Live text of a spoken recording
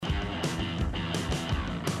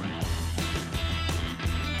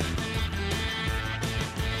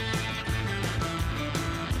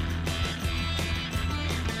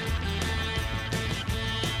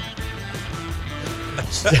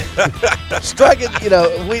Striking,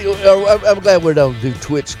 I'm glad we don't do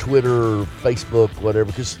Twitch, Twitter, Facebook, whatever,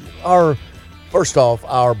 because first off,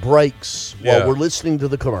 our breaks while we're listening to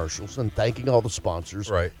the commercials and thanking all the sponsors,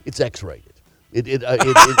 right? It's X-rated. It's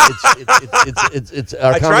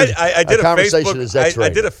our conversation is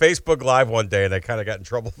X-rated. I did a Facebook Live one day, and I kind of got in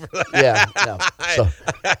trouble for that. Yeah, no. So,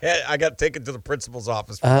 I got taken to the principal's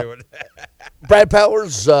office for doing it. Brad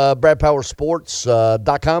Powers,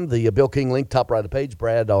 BradPowerSports.com, the Bill King link, top right of the page.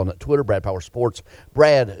 Brad on Twitter, Brad Power Sports.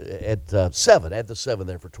 Brad at 7, at the 7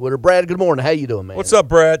 there for Twitter. Brad, good morning. How you doing, man? What's up,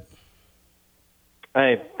 Brad?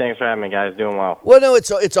 Hey, thanks for having me, guys. Doing well. Well, no,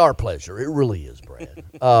 it's our pleasure. It really is, Brad.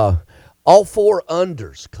 All 4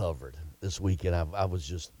 unders covered this weekend. I was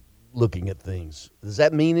just looking at things. Does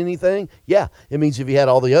that mean anything? Yeah, it means if you had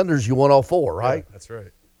all the unders, you won all 4, right? Yeah, that's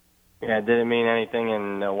right. Yeah, it didn't mean anything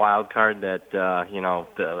in the wild card that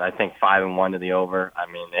I think 5-1 to the over.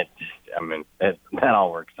 That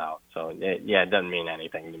all works out. So it doesn't mean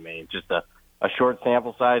anything to me. Just a short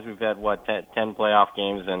sample size. We've had 10 playoff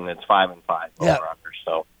games, and it's 5-5 over under.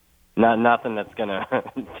 So nothing that's gonna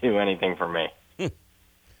do anything for me.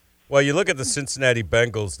 Well, you look at the Cincinnati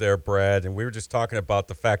Bengals there, Brad, and we were just talking about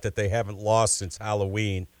the fact that they haven't lost since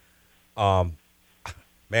Halloween. Man,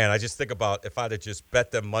 I just think about if I'd have just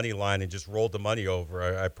bet them money line and just rolled the money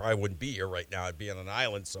over, I probably wouldn't be here right now. I'd be on an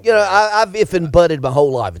island somewhere. I've if and butted my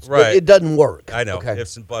whole life. But it doesn't work. I know. Okay.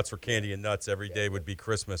 Ifs and buts for candy and nuts every day would be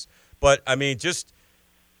Christmas. But, just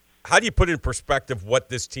how do you put in perspective what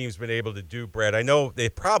this team's been able to do, Brad? I know they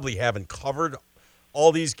probably haven't covered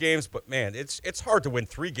all these games, but, man, it's hard to win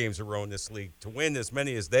 3 games in a row in this league. To win as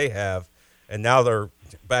many as they have, and now they're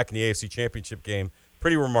back in the AFC Championship game,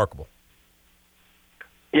 pretty remarkable.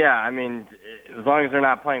 Yeah, as long as they're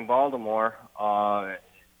not playing Baltimore,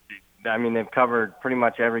 they've covered pretty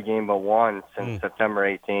much every game but one since September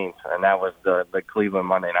 18th, and that was the Cleveland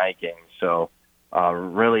Monday night game. So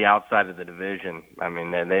really outside of the division,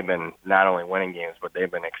 they've been not only winning games, but they've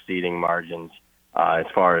been exceeding margins as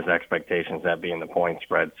far as expectations, that being the point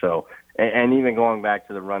spread. So, and even going back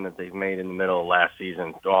to the run that they've made in the middle of last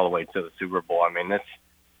season all the way to the Super Bowl,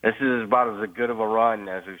 this is about as good of a run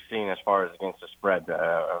as we've seen as far as against the spread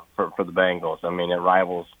for the Bengals. It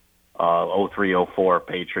rivals 03-04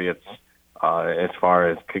 Patriots as far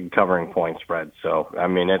as covering point spread. So,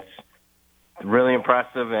 it's really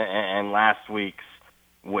impressive. And last week's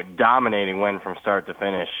dominating win from start to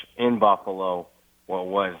finish in Buffalo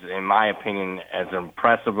was, in my opinion, as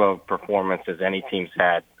impressive a performance as any team's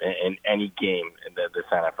had in any game in this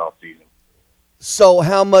NFL season. So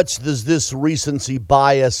how much does this recency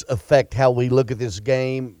bias affect how we look at this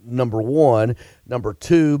game, number one? Number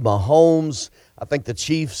two, Mahomes, I think the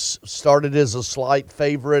Chiefs started as a slight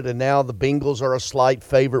favorite, and now the Bengals are a slight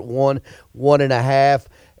favorite, 1.5.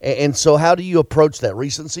 And so how do you approach that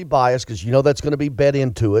recency bias? Because that's going to be bet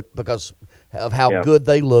into it because of how good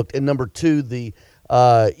they looked. And number two, even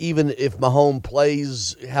if Mahomes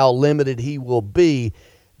plays how limited he will be,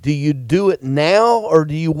 do you do it now or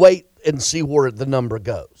do you wait and see where the number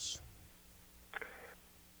goes?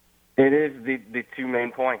 It is the 2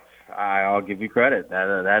 main points. I'll give you credit.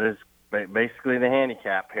 That is basically the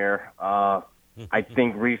handicap here. I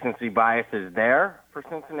think recency bias is there for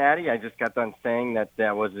Cincinnati. I just got done saying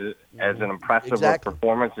that was as an impressive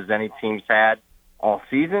performance as any team's had all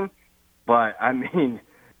season. But,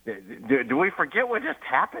 do we forget what just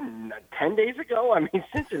happened 10 days ago?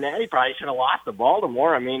 Cincinnati probably should have lost to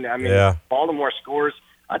Baltimore. Baltimore scores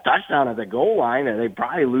a touchdown at the goal line, and they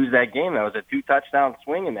probably lose that game. That was a 2-touchdown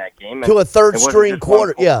swing in that game. To a third-string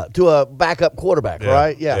to a backup quarterback,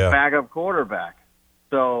 right? Yeah. Backup quarterback.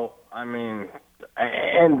 So, and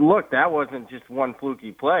look, that wasn't just one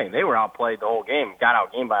fluky play. They were outplayed the whole game, got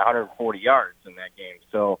outgained by 140 yards in that game.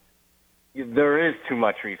 So there is too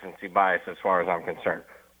much recency bias as far as I'm concerned.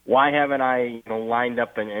 Why haven't I lined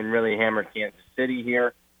up and really hammered Kansas City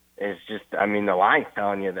here? It's just, the line's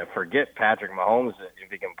telling you that forget Patrick Mahomes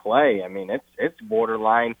if he can play. It's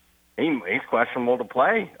borderline. He's questionable to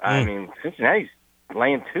play. Cincinnati's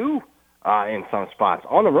laying 2 in some spots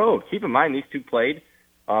on the road. Keep in mind, these 2 played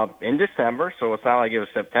in December, so it's not like it was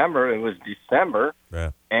September. It was December.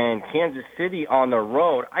 Yeah. And Kansas City on the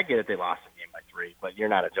road, I get it, they lost the game by 3, but you're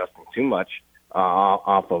not adjusting too much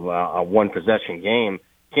off of a one-possession game.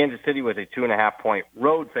 Kansas City was a 2.5-point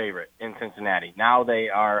road favorite in Cincinnati. Now they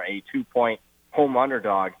are a 2-point home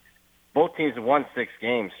underdog. Both teams have won 6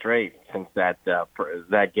 games straight since that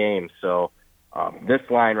game. So this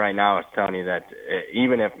line right now is telling you that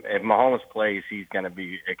even if Mahomes plays, he's going to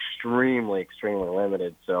be extremely, extremely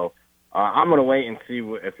limited. So I'm going to wait and see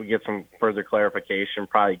if we get some further clarification,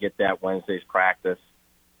 probably get that Wednesday's practice.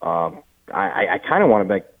 I kind of want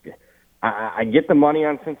to bet. I get the money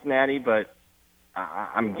on Cincinnati, but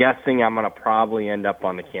I'm guessing I'm going to probably end up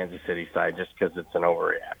on the Kansas City side just because it's an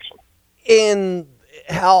overreaction. And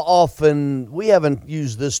how often, we haven't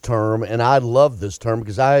used this term, and I love this term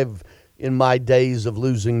because I've, in my days of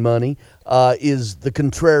losing money, is the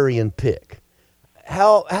contrarian pick.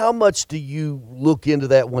 How much do you look into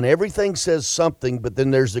that when everything says something, but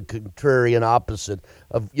then there's a contrarian opposite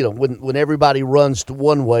of, when everybody runs to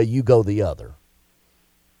one way, you go the other?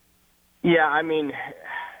 Yeah, I mean,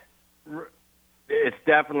 it's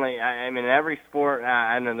definitely, every sport,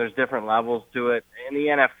 I know there's different levels to it. In the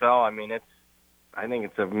NFL, I think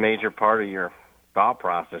it's a major part of your thought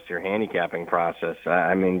process, your handicapping process.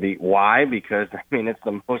 Why? Because, it's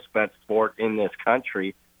the most bet sport in this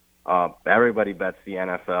country. Everybody bets the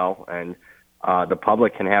NFL, and the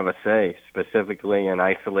public can have a say, specifically in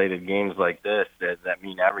isolated games like this that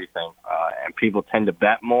mean everything. And people tend to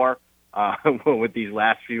bet more with these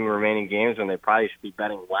last few remaining games when they probably should be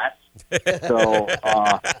betting less. So,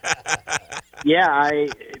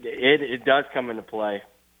 it does come into play.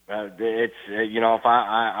 It's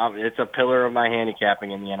it's a pillar of my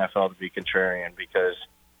handicapping in the NFL to be contrarian because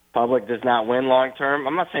public does not win long term.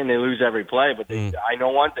 I'm not saying they lose every play, but I know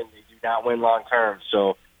one thing: they do not win long term.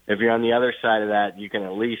 So if you're on the other side of that, you can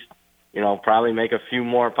at least probably make a few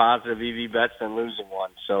more positive EV bets than losing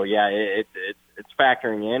one. So yeah, it's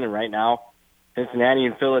factoring in, and right now, Cincinnati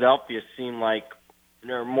and Philadelphia seem like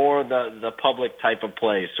they're more the public type of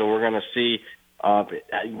plays. So we're going to see.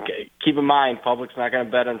 Keep in mind, public's not going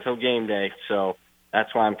to bet until game day, so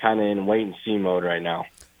that's why I'm kind of in wait-and-see mode right now.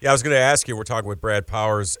 Yeah, I was going to ask you, we're talking with Brad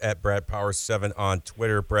Powers at BradPowers7 on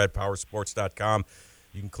Twitter, BradPowersports.com.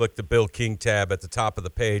 You can click the Bill King tab at the top of the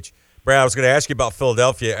page. Brad, I was going to ask you about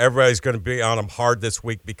Philadelphia. Everybody's going to be on them hard this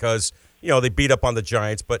week because, they beat up on the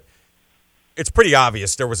Giants, but it's pretty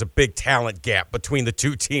obvious there was a big talent gap between the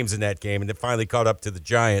two teams in that game, and it finally caught up to the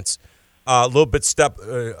Giants. A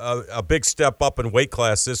big step up in weight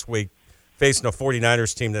class this week, facing a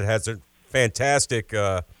 49ers team that has a fantastic,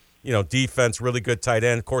 defense, really good tight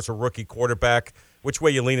end, of course, a rookie quarterback. Which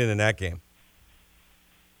way you leaning in that game?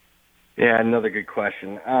 Yeah, another good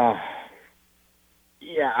question.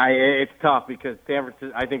 It's tough because San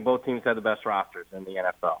Francisco, I think both teams have the best rosters in the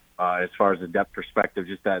NFL as far as the depth perspective.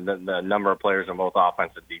 Just the number of players on both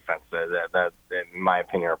offense and defense that in my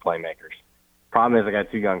opinion, are playmakers. Problem is, I got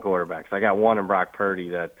two young quarterbacks. I got one in Brock Purdy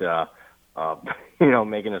that,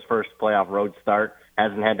 making his first playoff road start,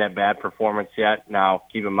 hasn't had that bad performance yet. Now,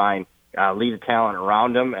 keep in mind, lead of talent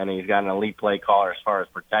around him, and he's got an elite play caller as far as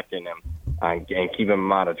protecting him and keeping him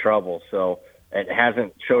out of trouble. So it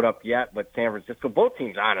hasn't showed up yet, but San Francisco, both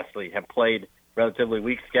teams, honestly, have played relatively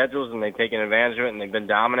weak schedules, and they've taken advantage of it, and they've been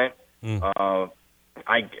dominant. I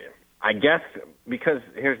guess because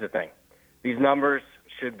here's the thing. These numbers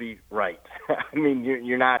should be right.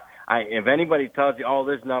 You're not. If anybody tells you,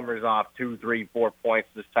 this number's off 2, 3, 4 points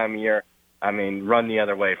this time of year, run the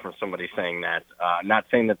other way from somebody saying that. Not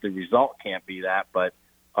saying that the result can't be that, but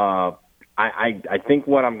I think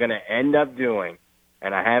what I'm going to end up doing,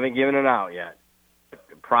 and I haven't given it out yet,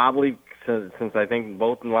 probably since I think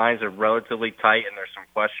both lines are relatively tight and there's some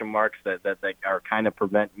question marks that are kind of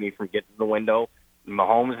preventing me from getting to the window.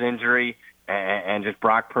 Mahomes' injury and just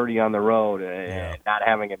Brock Purdy on the road and not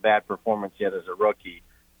having a bad performance yet as a rookie,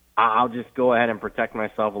 I'll just go ahead and protect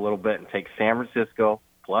myself a little bit and take San Francisco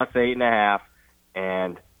plus 8.5,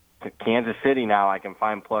 and to Kansas City now I can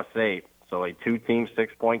find plus 8. So a 2-team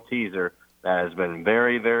 6-point teaser that has been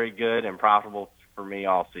very, very good and profitable for me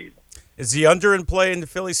all season. Is the under in play in the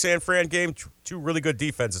Philly-San Fran game? Two really good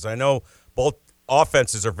defenses. I know both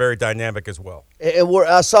offenses are very dynamic as well. And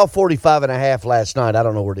I saw 45.5 last night. I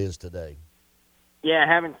don't know where it is today. Yeah,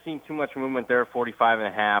 I haven't seen too much movement there,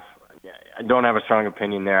 45.5. I don't have a strong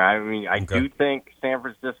opinion there. I do think San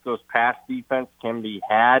Francisco's pass defense can be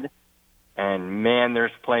had, and, man,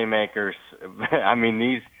 there's playmakers.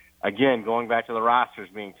 These, again, going back to the rosters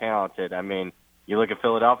being talented, you look at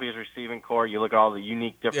Philadelphia's receiving core, you look at all the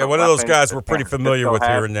unique different Yeah, one of those guys we're pretty familiar with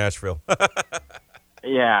here in Nashville.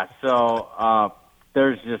 Yeah, so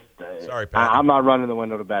there's just Sorry, Pat. I'm not running the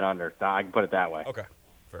window to bet under, so I can put it that way. Okay,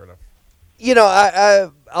 fair enough. I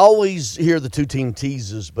always hear the 2-team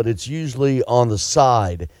teases, but it's usually on the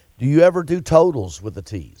side. Do you ever do totals with the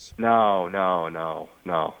tease? No.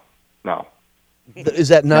 Is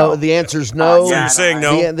that no? No. The answer is no. So you're saying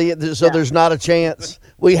no? There's not a chance.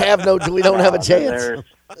 We don't have a chance.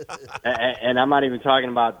 And I'm not even talking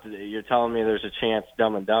about. You're telling me there's a chance,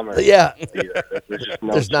 Dumb and Dumber. Yeah. There's just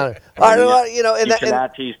no. There's not. chance. All right, You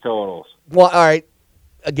cannot tease totals. Well, all right.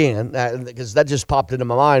 Again, because that just popped into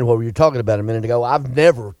my mind what we were talking about a minute ago. I've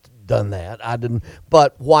never done that. I didn't,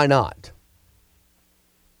 but why not?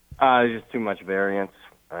 There's just too much variance,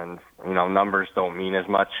 and numbers don't mean as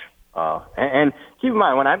much. And keep in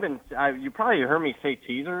mind, you probably heard me say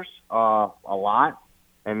teasers a lot,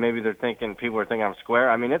 and maybe people are thinking I'm square.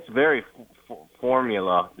 I mean, it's very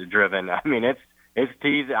formula driven. I mean, it's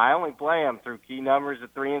teaser. I only play them through key numbers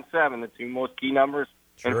at 3 and 7, the two most key numbers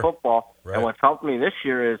in football. Right. And what's helped me this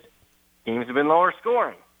year is games have been lower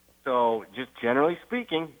scoring. So just generally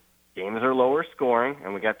speaking, games are lower scoring,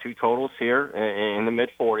 and we got two totals here in the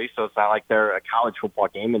mid-40s, so it's not like they're a college football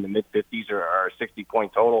game in the mid-50s or a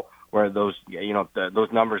 60-point total where those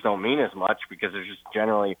numbers don't mean as much because there's just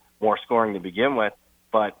generally more scoring to begin with.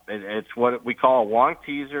 But it's what we call a Wong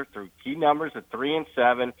teaser through key numbers at 3 and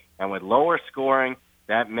 7, and with lower scoring,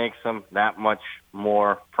 that makes them that much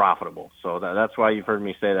more profitable. So that's why you've heard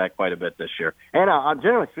me say that quite a bit this year. And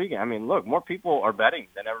generally speaking, I mean, look, more people are betting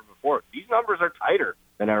than ever before. These numbers are tighter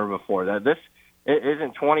than ever before. This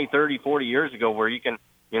isn't 20, 30, 40 years ago where you can,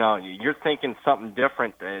 you're thinking something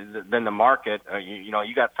different than the market.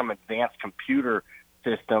 You got some advanced computer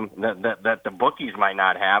system that the bookies might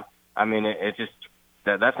not have. I mean,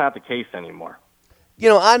 that's not the case anymore.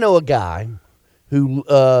 I know a guy who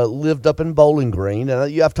lived up in Bowling Green,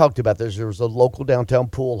 and I've talked about this. There was a local downtown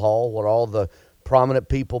pool hall where all the prominent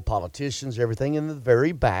people, politicians, everything, in the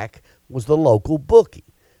very back was the local bookie.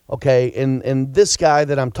 Okay, and this guy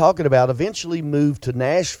that I'm talking about eventually moved to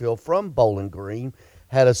Nashville from Bowling Green,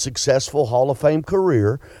 had a successful Hall of Fame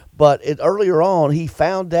career, but earlier on he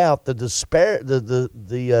found out the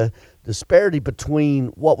disparity between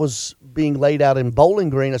what was being laid out in Bowling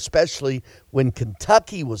Green, especially when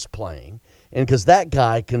Kentucky was playing, and because that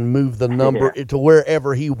guy can move the number to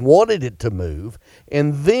wherever he wanted it to move,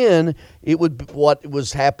 and then what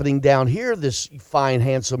was happening down here, this fine,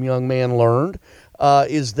 handsome young man learned,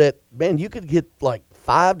 is that, man, you could get like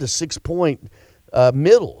 5 to 6 point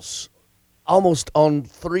middles almost on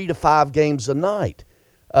 3 to 5 games a night.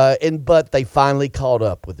 But they finally caught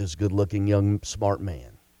up with this good-looking young, smart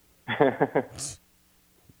man. No.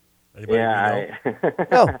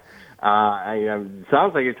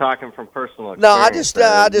 Sounds like you're talking from personal experience. No,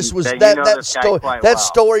 I just was that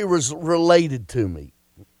story was related to me.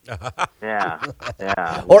 Yeah.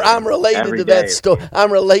 Or I'm related to that story.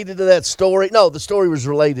 I'm related to that story. No, the story was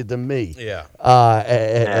related to me. Yeah.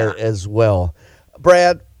 As well.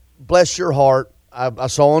 Brad, bless your heart. I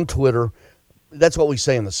saw on Twitter. That's what we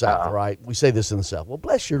say in the South, right? We say this in the South. Well,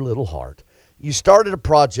 bless your little heart. You started a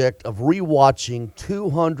project of rewatching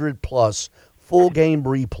 200-plus full-game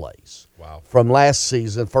replays from last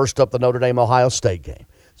season, first up the Notre Dame-Ohio State game.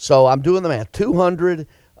 So I'm doing the math. 200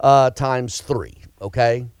 times 3,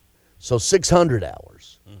 okay? So 600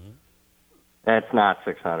 hours. Mm-hmm. That's not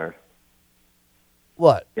 600.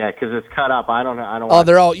 What? Yeah, because it's cut up. I don't. Oh,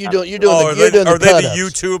 they're all you're doing. You're doing. Are they the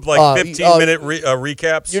YouTube 15-minute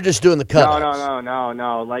recaps? You're just doing the cut.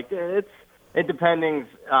 No. Like it depending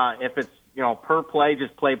if it's per play,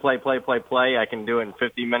 just play. I can do it in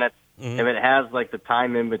 50 minutes. Mm-hmm. If it has like the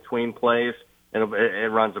time in between plays, it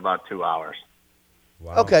runs about 2 hours.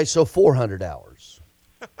 Wow. Okay, so 400 hours.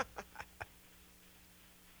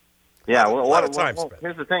 Yeah, a lot of time spent.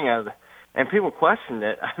 Here's the thing, and people question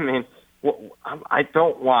it. I mean. Well, I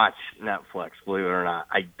don't watch Netflix, believe it or not.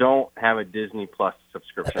 I don't have a Disney Plus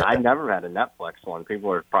subscription. I never had a Netflix one.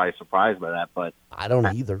 People are probably surprised by that, but I don't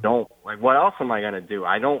either. What else am I going to do?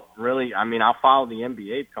 I don't really. I mean, I'll follow the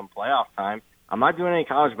NBA come playoff time. I'm not doing any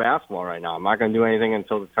college basketball right now. I'm not going to do anything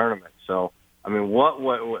until the tournament. So, I mean, what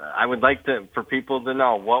I would like for people to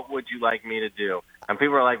know, what would you like me to do? And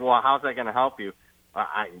people are like, well, how's that going to help you?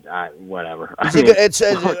 Whatever. How's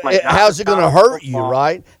it going to hurt you,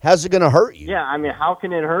 right? How's it going to hurt you? Yeah, I mean, how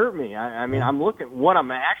can it hurt me? I mean, what I'm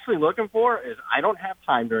actually looking for is I don't have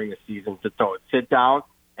time during the season to sit down,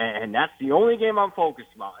 and that's the only game I'm focused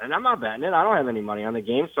on. And I'm not betting it. I don't have any money on the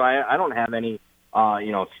game, so I don't have any,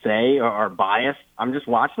 say or bias. I'm just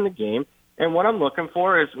watching the game. And what I'm looking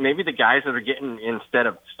for is maybe the guys that are getting, instead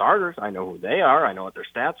of starters, I know who they are, I know what their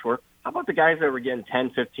stats were. How about the guys that were getting 10,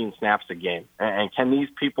 15 snaps a game? And can these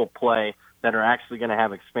people play that are actually going to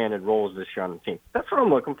have expanded roles this year on the team? That's what I'm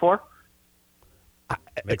looking for.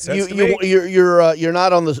 Makes sense to me. You're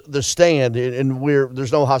not on the stand, and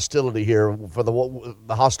there's no hostility here for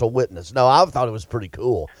the hostile witness. No, I thought it was pretty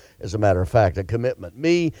cool, as a matter of fact, a commitment.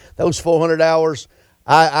 Me, those 400 hours,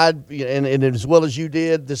 and as well as you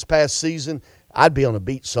did this past season, I'd be on a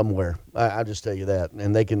beach somewhere. I'll just tell you that,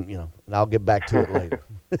 and they can, and I'll get back to it later.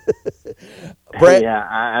 Brett? Yeah,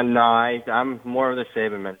 I'm more of the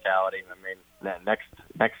Saban mentality. I mean, next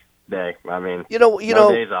day. I mean, no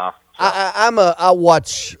days off. I'm a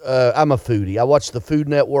foodie. I watch the Food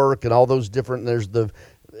Network and all those different.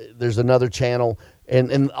 There's another channel,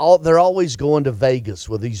 and they're always going to Vegas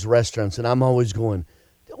with these restaurants, and I'm always going,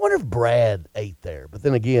 I wonder if Brad ate there. But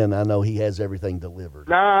then again, I know he has everything delivered.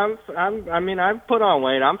 No, I've put on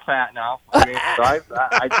weight. I'm fat now. I mean, so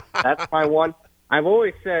that's my one. I've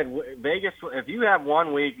always said Vegas, if you have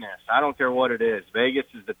one weakness, I don't care what it is, Vegas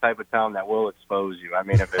is the type of town that will expose you. I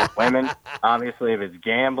mean, if it's women, obviously, if it's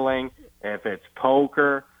gambling, if it's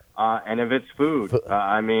poker, and if it's food,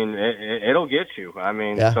 I mean, it'll get you. I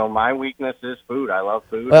mean, So my weakness is food. I love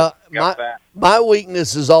food. Well, my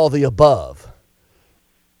weakness is all the above.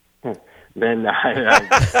 Then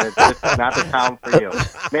it's not the town for you.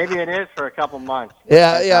 Maybe it is for a couple months.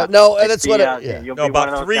 Yeah. No, and that's what. No,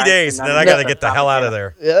 about 3 days, and then I got to get the hell out of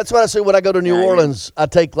there. Yeah, that's what I say when I go to New Orleans. I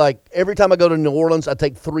take every time I go to New Orleans, I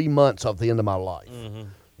take 3 months off the end of my life.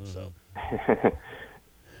 Mm-hmm. So.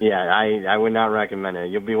 Yeah, I would not recommend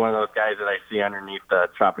it. You'll be one of those guys that I see underneath the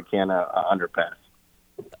Tropicana underpass.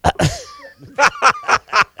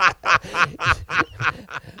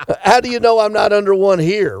 How do you know I'm not under one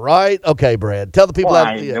here, right? Okay, Brad. Tell the people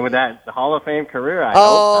with that Hall of Fame career, I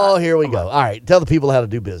hope not. Here we go. All right. Tell the people how to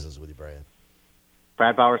do business with you, Brad.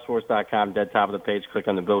 BradPowerSports.com, dead top of the page. Click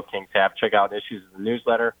on the Bill King tab. Check out issues of the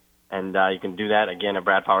newsletter. And you can do that, again, at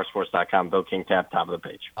BradPowerSports.com, Bill King tab, top of the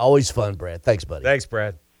page. Always fun, Brad. Thanks, buddy. Thanks,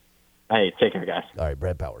 Brad. Hey, take care, guys. All right,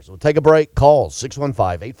 Brad Powers. We'll take a break. Call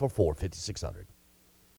 615-844-5600.